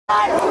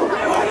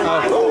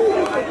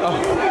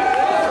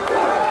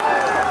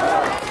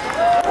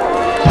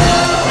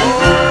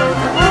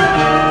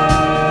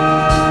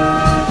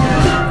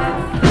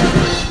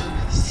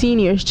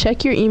Seniors,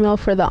 check your email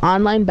for the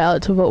online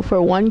ballot to vote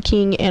for one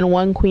king and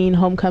one queen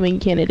homecoming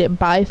candidate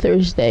by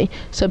Thursday,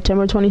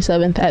 September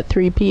 27th at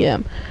 3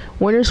 p.m.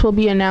 Winners will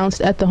be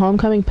announced at the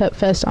Homecoming Pep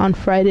Fest on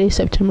Friday,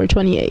 September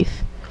 28th.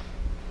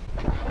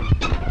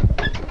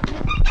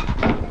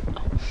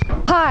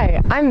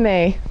 Hi, I'm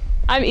May.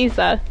 I'm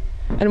Issa.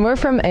 And we're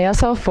from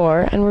ASL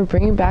 4, and we're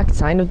bringing back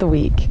Sign of the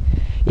Week.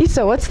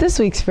 Issa, what's this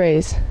week's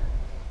phrase?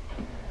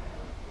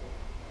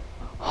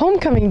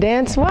 Homecoming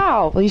dance.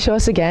 Wow. Will you show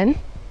us again?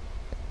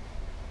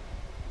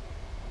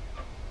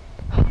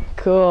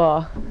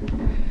 Cool.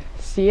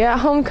 See you at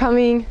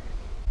homecoming.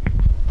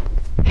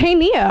 Hey,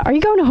 Nia, are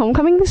you going to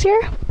homecoming this year?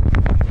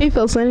 Hey,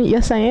 Philson.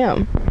 Yes, I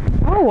am.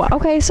 Oh,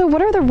 okay. So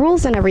what are the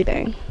rules and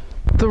everything?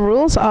 The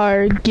rules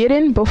are get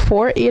in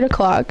before 8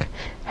 o'clock,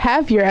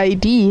 have your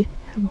ID,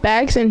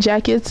 bags and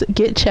jackets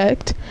get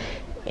checked,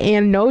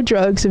 and no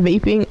drugs,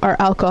 vaping, or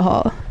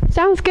alcohol.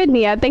 Sounds good,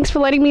 Nia. Thanks for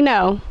letting me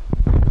know.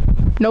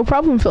 No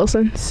problem,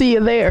 Philson. See you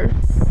there.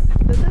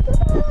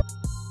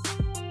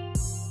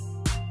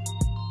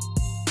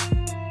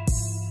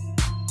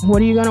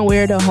 What are you gonna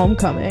wear to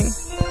homecoming?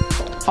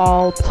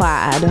 All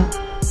plaid.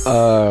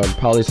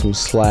 Probably some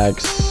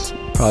slacks,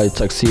 probably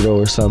tuxedo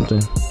or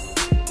something.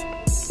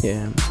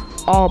 Yeah.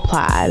 All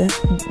plaid.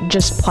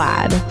 Just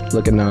plaid.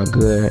 Looking all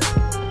good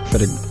for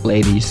the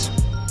ladies.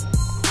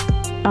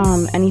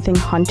 Anything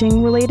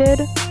hunting related?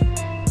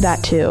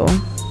 That too.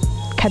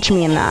 Catch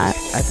me in that.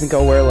 I think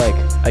I'll wear like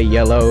a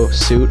yellow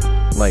suit,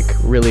 like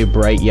really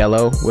bright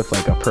yellow with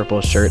like a purple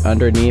shirt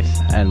underneath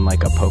and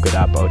like a polka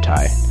dot bow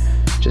tie,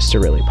 just to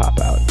really pop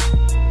out.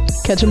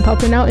 Catch him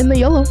popping out in the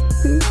yellow.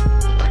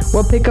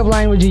 What pickup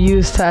line would you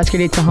use to ask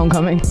your date to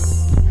homecoming?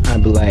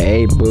 I'd be like,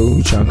 hey, boo,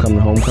 you trying to come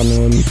to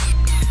homecoming with me?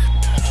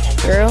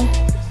 Girl,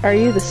 are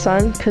you the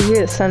sun? Because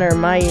you're the center of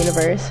my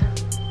universe.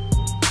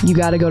 You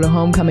gotta go to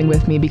homecoming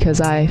with me because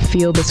I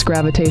feel this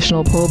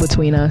gravitational pull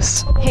between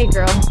us. Hey,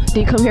 girl. Do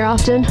you come here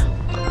often?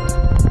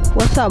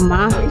 What's up,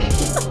 ma?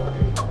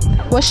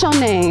 What's your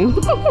name?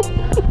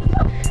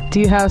 Do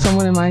you have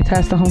someone in mind to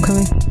ask to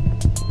homecoming?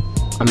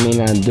 I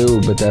mean, I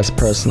do, but that's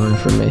personal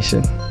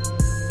information.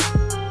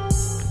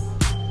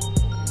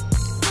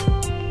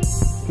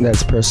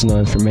 That's personal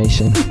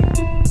information.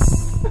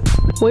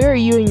 Where are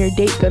you and your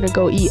date gonna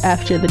go eat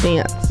after the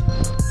dance?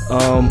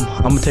 I'm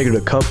gonna take her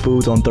to Cup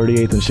Foods on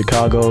 38th in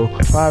Chicago.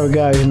 Five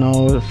Guys, you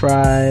know, the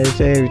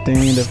fries,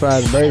 everything. The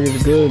fries, burgers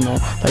are good, you know.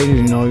 Ladies,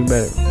 you know, you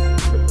better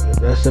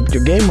step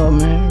your game up,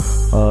 man.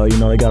 You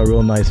know, they got a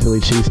real nice Philly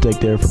cheesesteak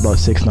there for about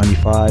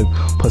 $6.95.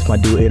 Plus my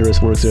dude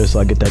Aderus works there, so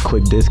I get that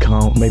quick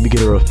discount. Maybe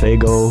get her a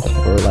Faygo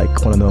or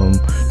like one of them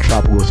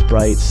tropical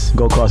Sprites.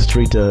 Go across the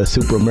street to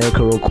Super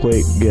America real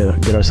quick.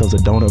 Get ourselves a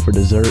donut for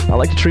dessert. I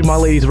like to treat my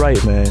ladies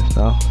right, man.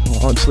 I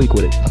don't sleep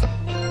with it.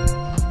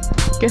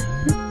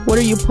 What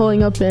are you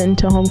pulling up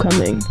into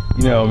homecoming?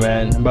 You know,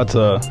 man, I'm about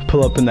to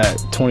pull up in that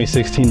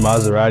 2016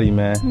 Maserati,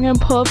 man. I'm gonna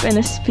pull up in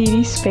a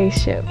speedy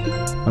spaceship.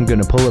 I'm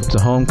gonna pull up to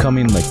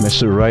homecoming like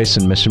Mr. Rice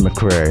and Mr.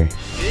 McCrary.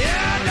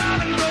 Yeah,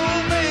 darling, go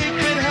make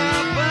it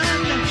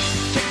happen.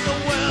 Take the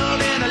world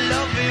in a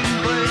loving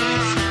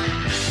embrace.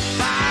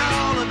 Fire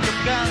all of your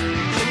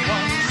guns at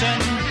once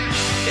and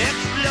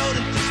explode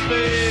into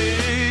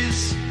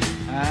space.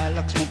 I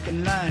like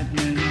smoking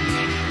lightning.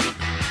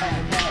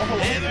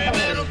 Heavy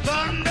metal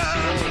thunder.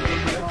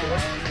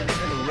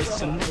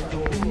 Listen to the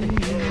wind. And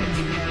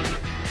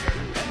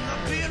the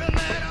feeling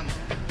that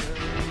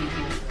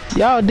I'm.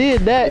 Y'all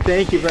did that.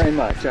 Thank you very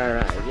much. All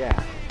right,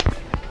 yeah.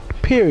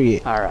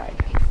 Period. All right.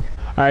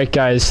 All right,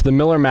 guys, the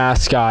Miller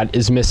mascot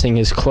is missing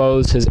his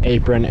clothes, his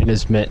apron, and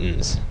his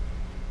mittens.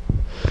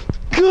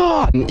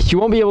 God! He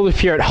won't be able to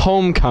appear at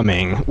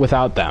homecoming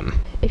without them.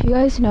 If you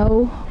guys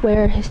know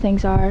where his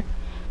things are,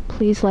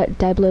 please let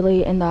Deb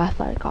Lilly in the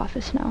athletic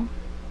office know.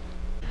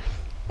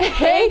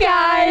 Hey,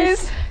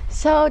 guys!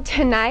 So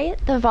tonight,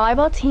 the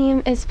volleyball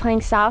team is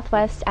playing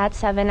Southwest at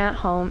 7 at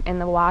home in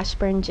the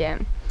Washburn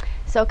gym.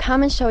 So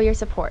come and show your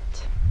support.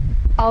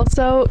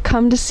 Also,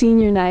 come to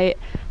senior night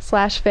 /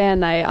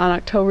 fan night on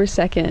October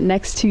 2nd,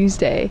 next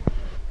Tuesday.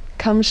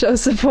 Come show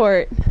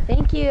support.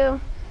 Thank you.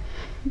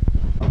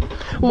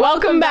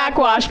 Welcome back,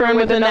 Washburn,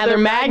 with another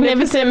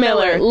magnificent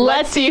Miller.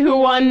 Let's see who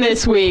won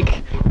this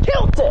week.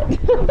 Killed it!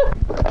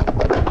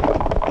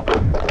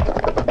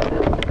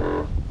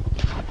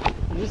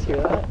 Did you just hear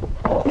that?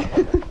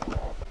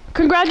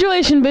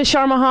 Congratulations,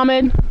 Bishar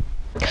Muhammad.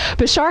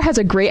 Bashar has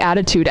a great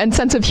attitude and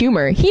sense of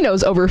humor. He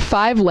knows over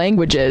 5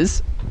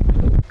 languages.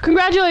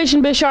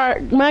 Congratulations,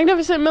 Bishar.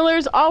 Magnificent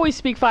Millers always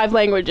speak 5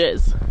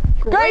 languages.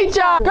 Great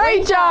job!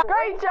 Great job!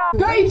 Great job!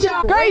 Great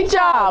job! Great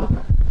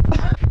job!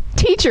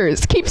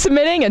 Teachers, keep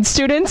submitting, and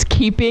students,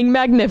 keep being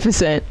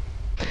magnificent.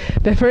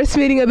 The first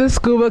meeting of the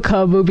Scuba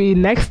Club will be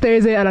next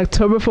Thursday on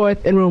October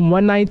 4th in room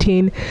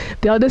 119.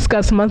 They'll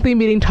discuss monthly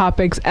meeting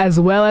topics as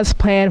well as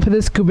plan for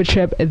the scuba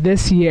trip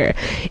this year.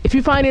 If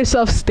you find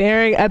yourself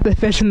staring at the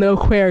fish in the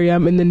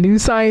aquarium in the new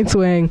science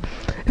wing,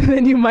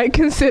 then you might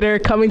consider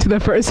coming to the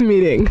first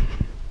meeting.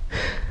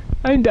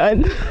 I'm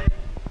done.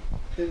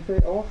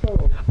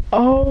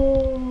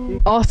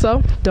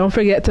 Also, don't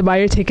forget to buy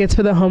your tickets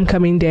for the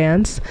homecoming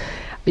dance.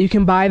 You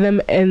can buy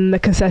them in the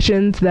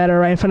concessions that are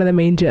right in front of the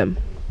main gym.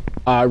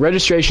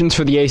 Registrations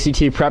for the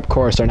ACT prep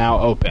course are now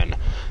open.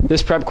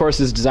 This prep course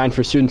is designed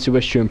for students who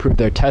wish to improve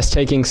their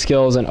test-taking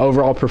skills and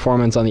overall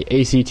performance on the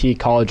ACT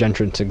college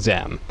entrance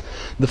exam.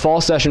 The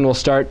fall session will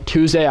start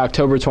Tuesday,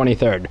 October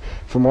 23rd.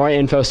 For more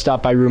info,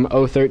 stop by room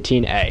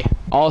 013A.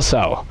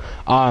 Also,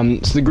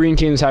 so the Green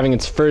Team is having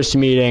its first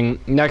meeting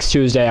next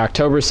Tuesday,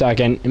 October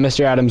 2nd, in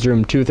Mr. Adams'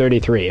 room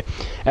 233.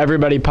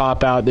 Everybody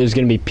pop out. There's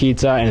going to be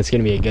pizza, and it's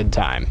going to be a good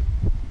time.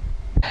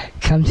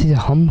 Come to the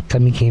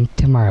homecoming game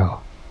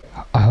tomorrow.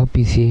 I hope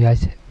you see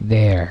us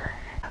there.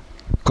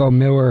 Go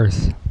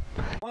Millers!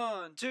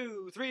 1,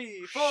 2,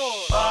 3, 4.